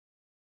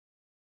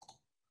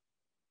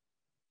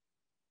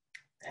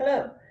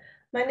Hello,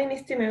 my name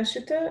is Timeo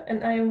Schutter,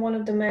 and I am one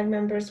of the MAG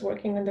members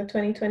working on the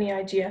 2020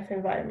 IGF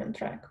environment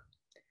track.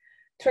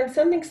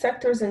 Transcending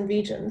sectors and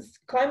regions,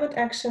 climate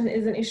action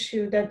is an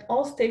issue that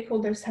all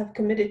stakeholders have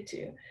committed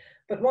to,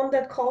 but one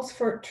that calls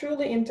for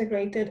truly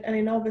integrated and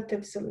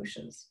innovative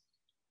solutions.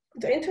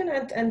 The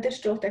internet and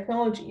digital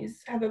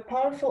technologies have a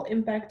powerful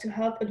impact to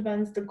help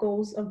advance the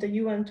goals of the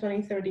UN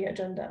 2030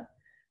 agenda.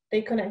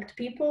 They connect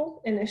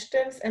people,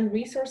 initiatives, and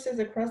resources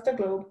across the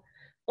globe,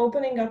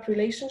 opening up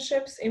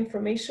relationships,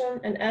 information,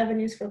 and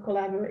avenues for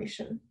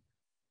collaboration.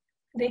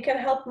 They can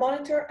help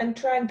monitor and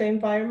track the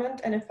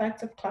environment and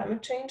effects of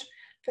climate change,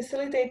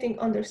 facilitating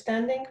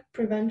understanding,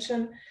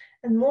 prevention,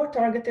 and more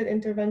targeted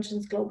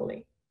interventions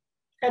globally.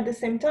 At the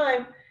same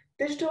time,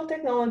 digital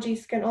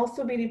technologies can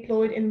also be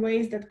deployed in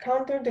ways that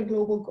counter the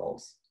global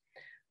goals.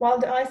 While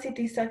the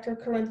ICT sector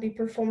currently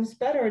performs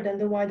better than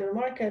the wider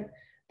market,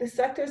 the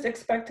sector's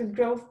expected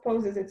growth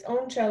poses its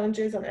own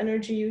challenges on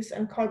energy use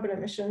and carbon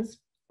emissions,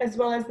 as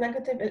well as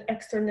negative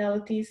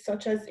externalities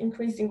such as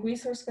increasing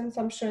resource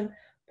consumption,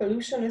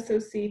 pollution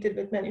associated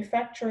with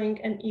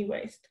manufacturing, and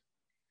e-waste.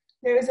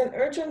 There is an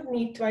urgent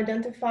need to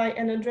identify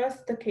and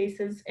address the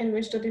cases in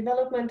which the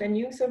development and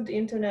use of the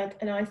internet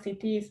and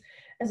ICTs,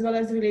 as well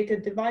as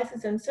related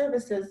devices and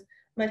services,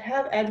 might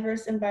have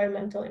adverse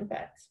environmental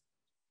impacts.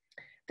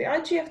 The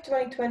IGF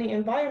 2020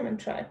 Environment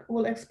Track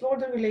will explore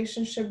the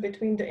relationship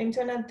between the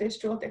internet,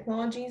 digital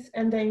technologies,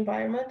 and the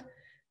environment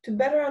to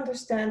better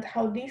understand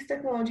how these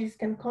technologies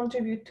can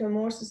contribute to a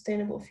more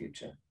sustainable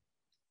future.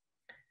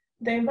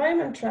 The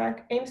Environment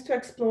Track aims to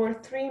explore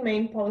three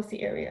main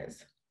policy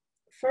areas.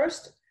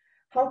 First,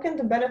 how can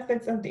the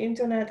benefits of the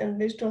internet and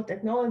digital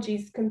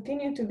technologies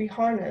continue to be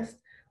harnessed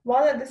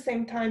while at the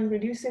same time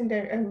reducing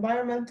their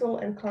environmental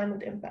and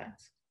climate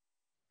impacts?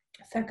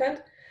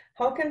 Second,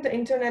 how can the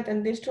internet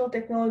and digital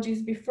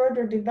technologies be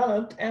further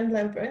developed and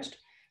leveraged,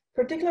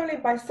 particularly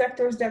by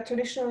sectors that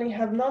traditionally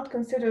have not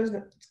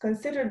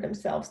considered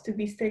themselves to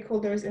be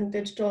stakeholders in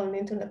digital and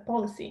internet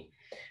policy,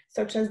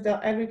 such as the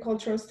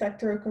agricultural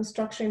sector,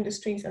 construction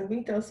industries, and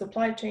retail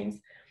supply chains,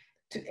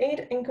 to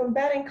aid in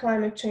combating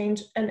climate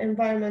change and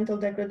environmental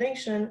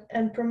degradation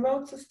and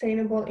promote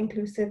sustainable,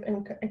 inclusive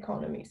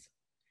economies.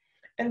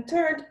 And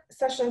third,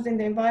 sessions in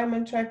the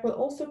environment track will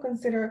also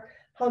consider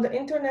how the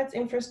internet's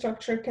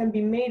infrastructure can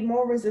be made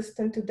more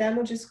resistant to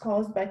damages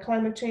caused by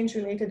climate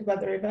change-related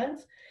weather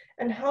events,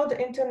 and how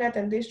the internet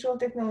and digital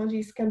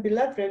technologies can be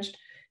leveraged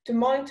to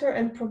monitor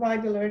and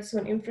provide alerts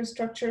when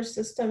infrastructure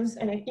systems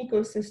and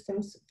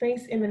ecosystems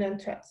face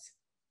imminent threats.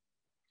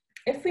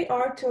 If we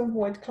are to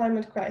avoid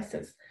climate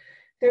crisis,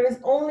 there is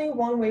only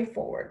one way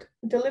forward: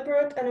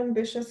 deliberate and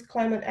ambitious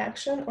climate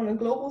action on a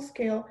global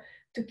scale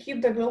to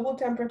keep the global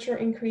temperature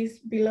increase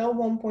below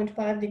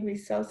 1.5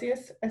 degrees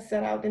Celsius, as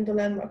set out in the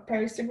landmark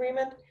Paris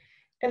Agreement,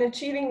 and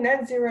achieving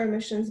net zero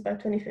emissions by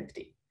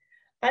 2050.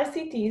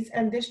 ICTs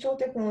and digital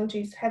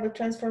technologies have a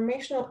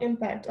transformational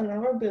impact on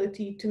our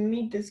ability to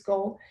meet this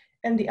goal,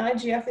 and the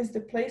IGF is the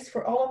place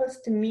for all of us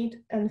to meet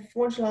and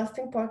forge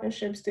lasting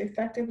partnerships to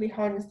effectively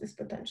harness this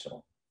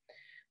potential.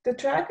 The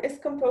track is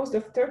composed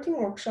of 13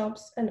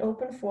 workshops and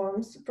open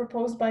forums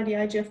proposed by the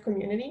IGF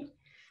community,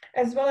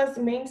 as well as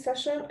the main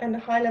session and a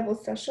high-level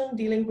session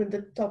dealing with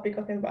the topic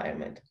of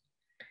environment.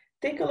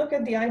 Take a look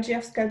at the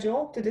IGF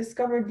schedule to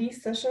discover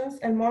these sessions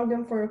and mark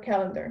them for your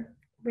calendar.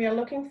 We are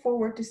looking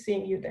forward to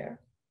seeing you there.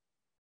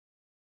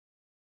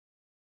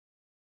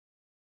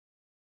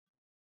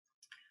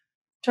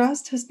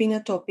 Trust has been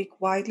a topic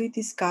widely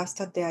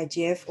discussed at the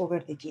IGF over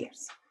the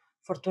years.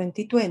 For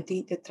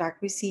 2020, the track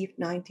received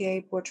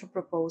 98 workshop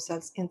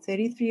proposals, and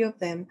 33 of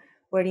them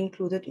were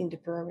included in the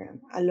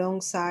program,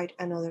 alongside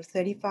another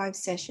 35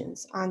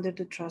 sessions under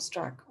the Trust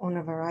track on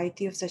a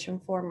variety of session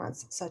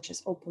formats such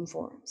as open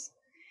forums.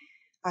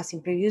 As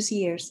in previous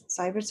years,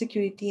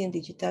 cybersecurity and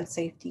digital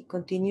safety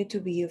continue to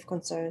be of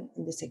concern,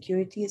 and the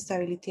security,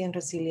 stability, and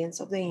resilience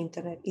of the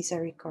Internet is a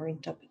recurring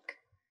topic.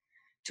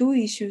 Two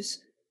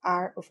issues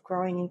are of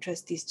growing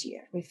interest this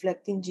year,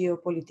 reflecting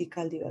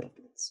geopolitical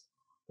developments.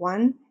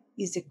 One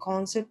is the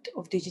concept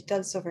of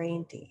digital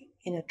sovereignty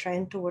and a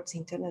trend towards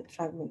internet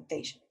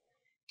fragmentation.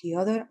 The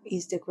other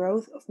is the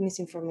growth of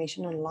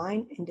misinformation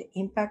online and the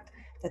impact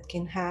that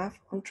can have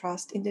on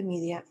trust in the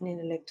media and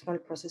in electoral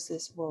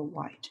processes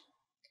worldwide.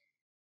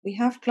 We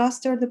have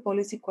clustered the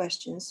policy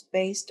questions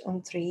based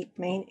on three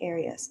main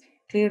areas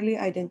clearly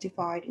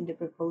identified in the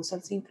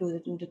proposals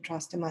included in the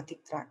trust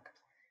thematic track.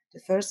 The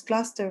first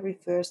cluster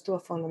refers to a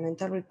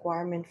fundamental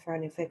requirement for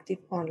an effective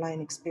online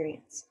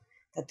experience,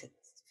 that the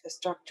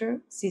infrastructure,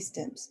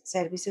 systems,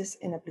 services,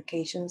 and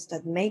applications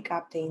that make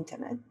up the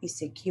Internet be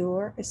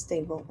secure,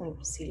 stable, and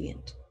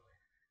resilient.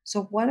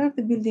 So, what are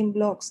the building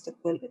blocks that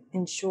will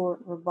ensure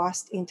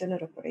robust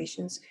Internet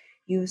operations,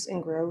 use,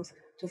 and growth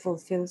to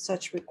fulfill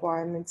such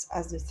requirements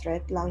as the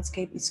threat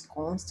landscape is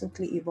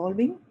constantly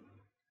evolving?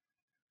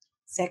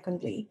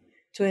 Secondly,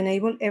 to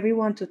enable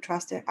everyone to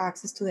trust their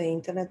access to the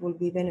Internet will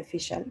be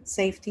beneficial,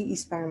 safety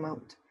is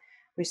paramount.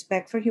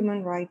 Respect for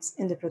human rights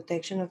and the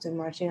protection of the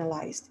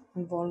marginalized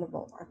and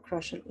vulnerable are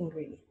crucial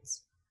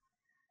ingredients.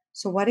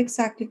 So, what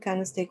exactly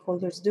can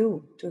stakeholders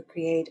do to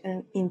create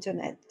an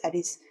internet that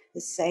is a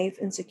safe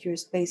and secure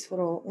space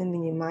for all and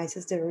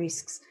minimizes the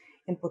risks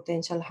and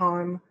potential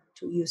harm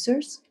to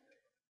users?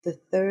 The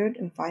third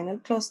and final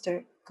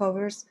cluster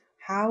covers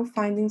how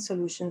finding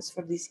solutions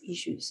for these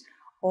issues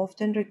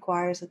often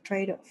requires a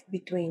trade off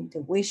between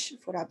the wish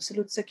for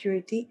absolute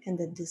security and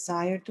the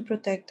desire to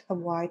protect a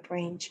wide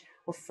range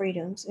of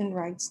freedoms and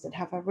rights that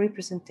have a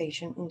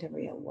representation in the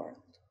real world.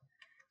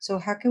 So,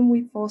 how can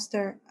we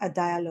foster a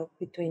dialogue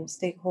between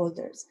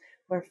stakeholders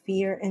where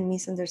fear and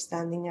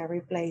misunderstanding are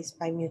replaced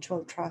by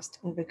mutual trust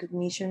and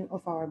recognition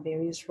of our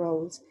various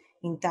roles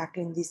in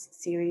tackling these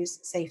serious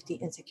safety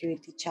and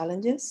security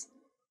challenges?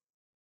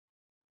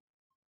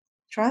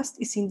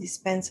 Trust is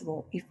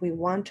indispensable if we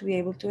want to be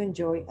able to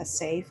enjoy a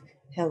safe,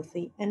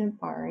 healthy, and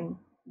empowering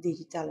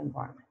digital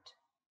environment.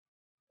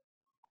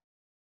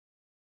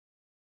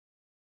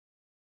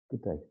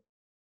 Good day.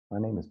 My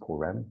name is Paul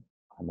Rowley.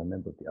 I'm a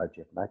member of the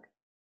IGF MAC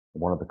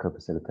and one of the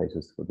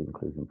co-facilitators for the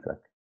Inclusion Track.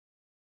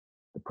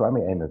 The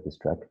primary aim of this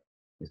track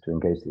is to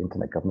engage the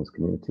Internet governance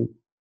community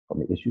on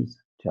the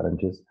issues,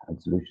 challenges, and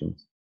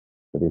solutions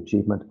for the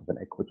achievement of an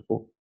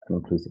equitable and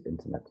inclusive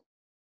Internet.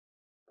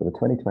 For the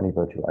 2020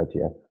 virtual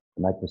IGF,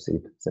 the MAC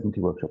received 70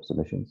 workshop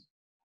submissions,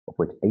 of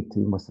which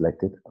 18 were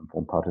selected and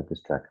form part of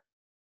this track.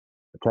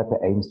 The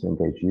tracker aims to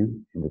engage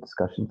you in the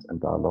discussions and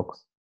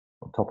dialogues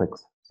on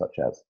topics such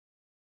as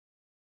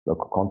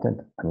local content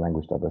and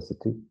language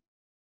diversity,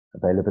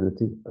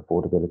 availability,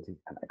 affordability,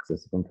 and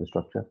access of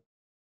infrastructure,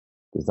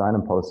 design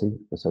and policy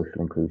for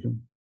social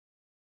inclusion,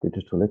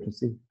 digital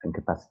literacy and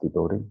capacity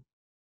building,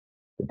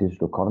 the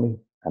digital economy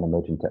and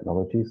emerging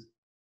technologies,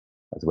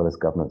 as well as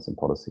governance and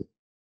policy.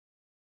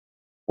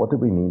 What do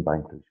we mean by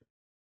inclusion?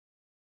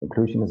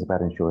 Inclusion is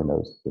about ensuring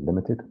those with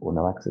limited or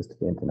no access to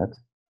the internet,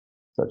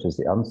 such as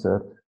the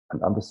unserved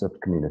and underserved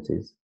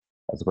communities,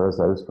 as well as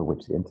those for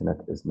which the internet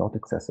is not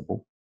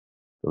accessible,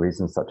 for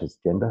reasons such as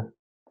gender,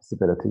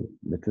 disability,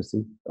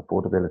 literacy,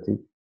 affordability,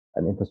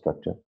 and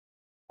infrastructure,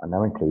 are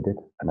now included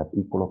and have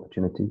equal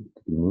opportunity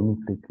to be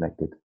meaningfully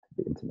connected to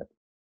the internet.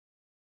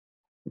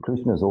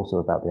 Inclusion is also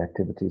about the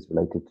activities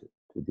related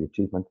to the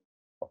achievement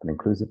of an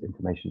inclusive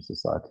information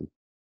society,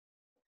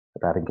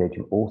 about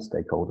engaging all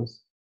stakeholders,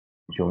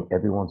 ensuring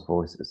everyone's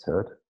voice is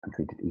heard and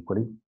treated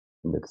equally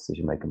in the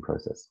decision-making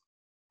process,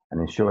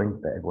 and ensuring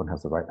that everyone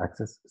has the right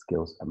access,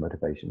 skills, and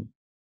motivation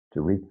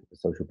to reap the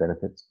social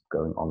benefits of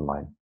going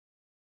online.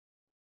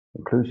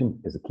 Inclusion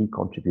is a key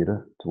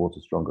contributor towards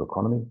a stronger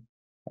economy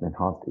and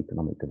enhanced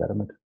economic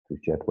development through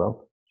shared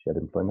wealth, shared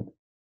employment,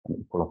 and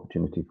equal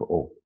opportunity for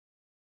all.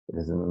 It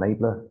is an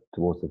enabler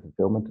towards the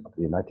fulfillment of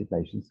the United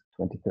Nations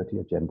 2030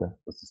 Agenda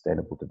for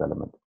Sustainable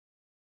Development.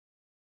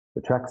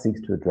 The track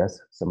seeks to address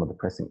some of the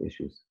pressing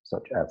issues,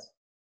 such as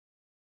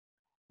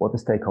what the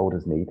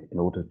stakeholders need in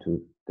order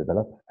to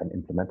develop and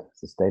implement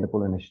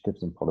sustainable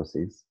initiatives and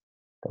policies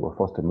that will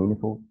foster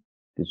meaningful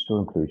digital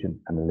inclusion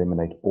and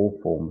eliminate all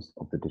forms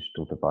of the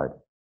digital divide.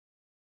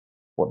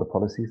 What the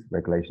policies,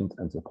 regulations,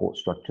 and support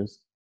structures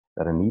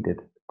that are needed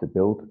to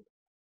build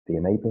the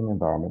enabling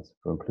environments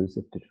for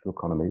inclusive digital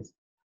economies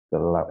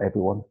that allow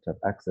everyone to have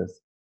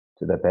access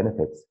to their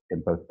benefits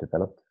in both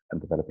developed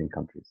and developing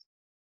countries.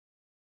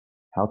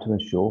 How to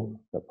ensure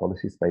that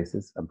policy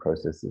spaces and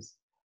processes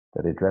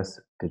that address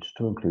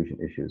digital inclusion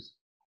issues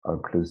are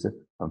inclusive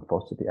and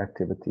foster the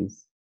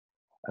activities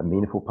and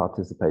meaningful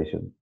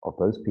participation of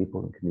those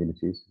people and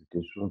communities whose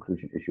digital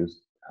inclusion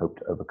issues hope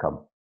to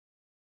overcome.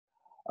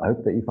 I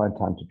hope that you find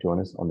time to join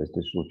us on this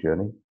digital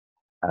journey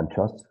and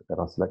trust that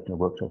our selection of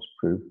workshops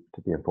prove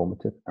to be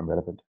informative and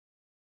relevant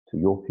to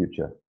your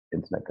future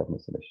Internet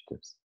governance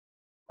initiatives.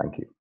 Thank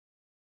you.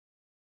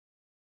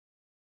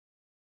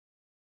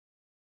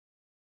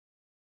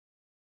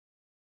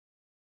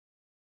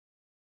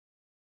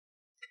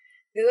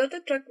 The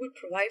data track will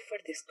provide for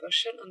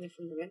discussion on the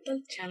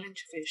fundamental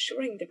challenge of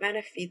ensuring the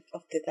benefit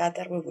of the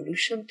data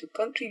revolution to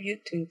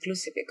contribute to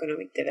inclusive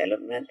economic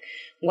development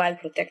while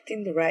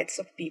protecting the rights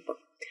of people.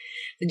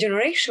 The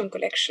generation,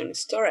 collection,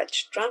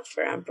 storage,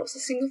 transfer, and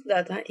processing of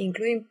data,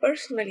 including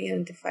personally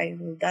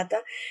identifiable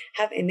data,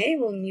 have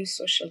enabled new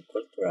social,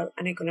 cultural,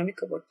 and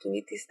economic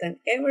opportunities than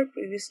ever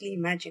previously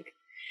imagined.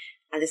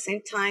 At the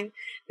same time,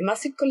 the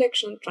massive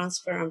collection,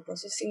 transfer, and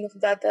processing of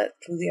data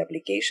through the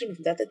application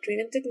of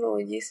data-driven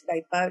technologies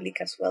by public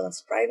as well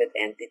as private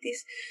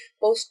entities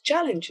pose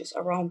challenges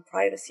around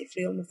privacy,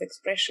 freedom of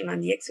expression,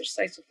 and the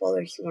exercise of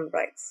other human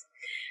rights.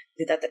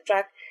 The data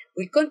track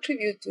will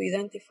contribute to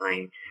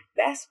identifying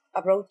best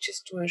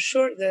approaches to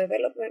ensure the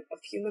development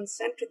of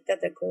human-centric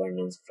data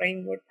governance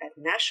framework at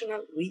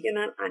national,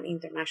 regional, and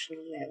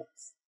international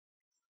levels.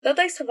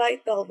 Data is a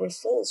vital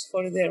resource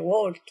for the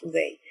world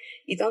today.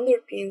 It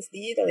underpins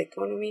digital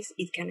economies,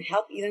 it can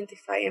help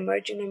identify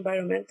emerging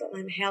environmental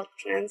and health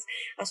trends,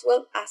 as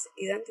well as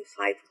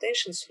identify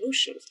potential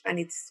solutions, and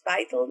it's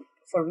vital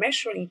for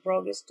measuring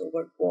progress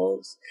toward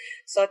goals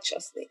such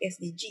as the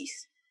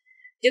SDGs.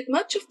 Yet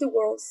much of the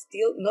world is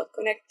still not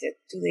connected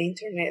to the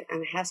internet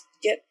and has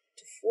yet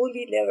to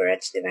fully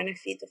leverage the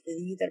benefit of the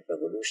digital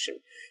revolution,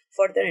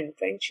 further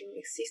entrenching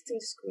existing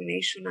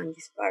discrimination and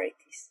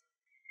disparities.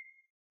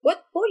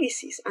 What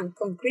policies and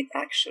concrete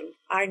action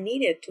are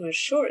needed to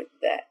ensure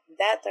that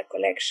data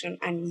collection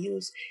and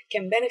use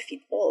can benefit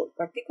all,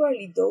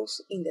 particularly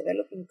those in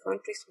developing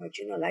countries,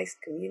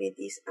 marginalized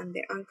communities, and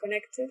the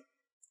unconnected?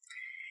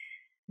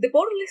 The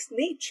borderless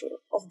nature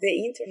of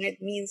the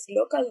Internet means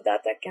local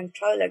data can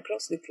travel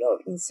across the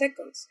globe in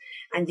seconds,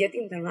 and yet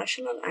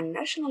international and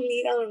national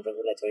legal and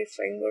regulatory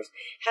frameworks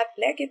have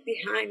lagged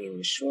behind in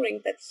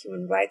ensuring that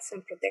human rights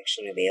and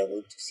protection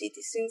available to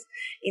citizens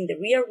in the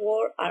real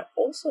world are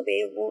also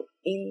available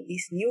in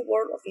this new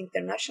world of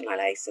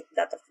internationalized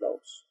data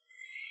flows.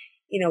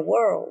 In a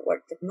world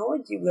where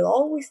technology will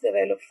always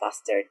develop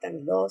faster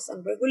than laws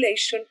and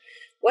regulation,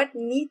 what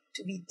needs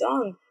to be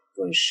done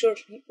to ensure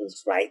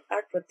people's rights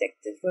are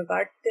protected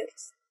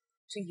regardless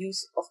to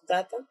use of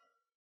data?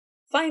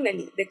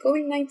 Finally, the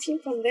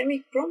COVID-19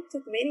 pandemic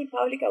prompted many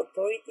public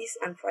authorities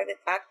and private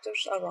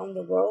actors around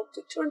the world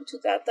to turn to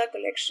data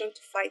collection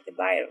to fight the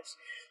virus,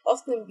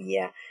 often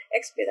via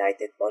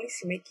expedited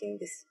policymaking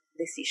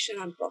decisions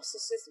and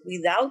processes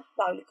without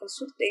public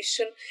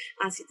consultation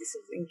and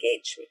citizen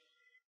engagement.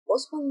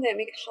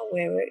 Post-pandemic,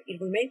 however,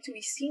 it remains to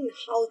be seen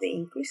how the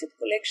increased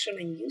collection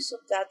and use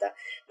of data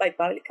by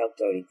public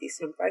authorities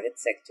and private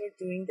sector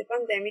during the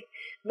pandemic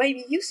might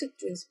be used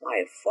to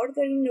inspire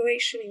further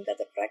innovation in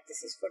data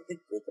practices for the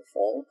good of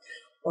all,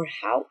 or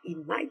how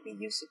it might be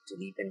used to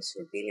deepen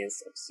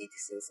surveillance of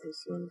citizens and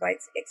human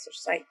rights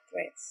exercise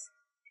threats.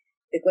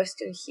 The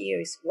question here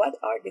is, what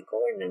are the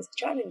governance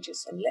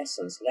challenges and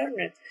lessons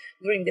learned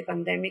during the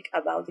pandemic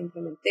about the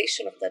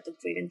implementation of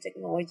data-driven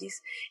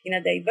technologies in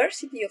a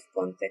diversity of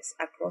contexts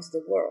across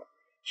the world?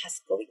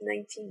 Has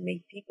COVID-19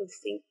 made people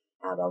think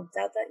about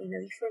data in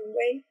a different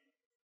way?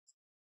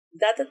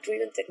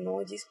 Data-driven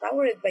technologies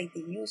powered by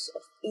the use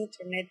of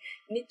Internet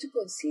need to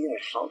consider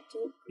how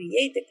to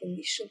create the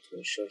conditions to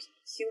ensure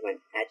human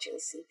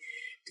agency,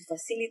 to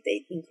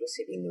facilitate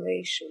inclusive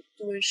innovation,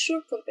 to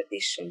ensure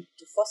competition,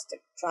 to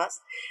foster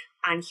trust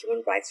and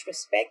human rights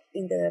respect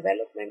in the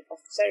development of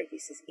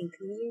services,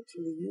 including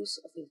through the use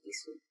of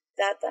inclusive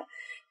data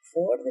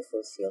for the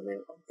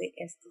fulfillment of the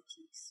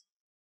SDGs.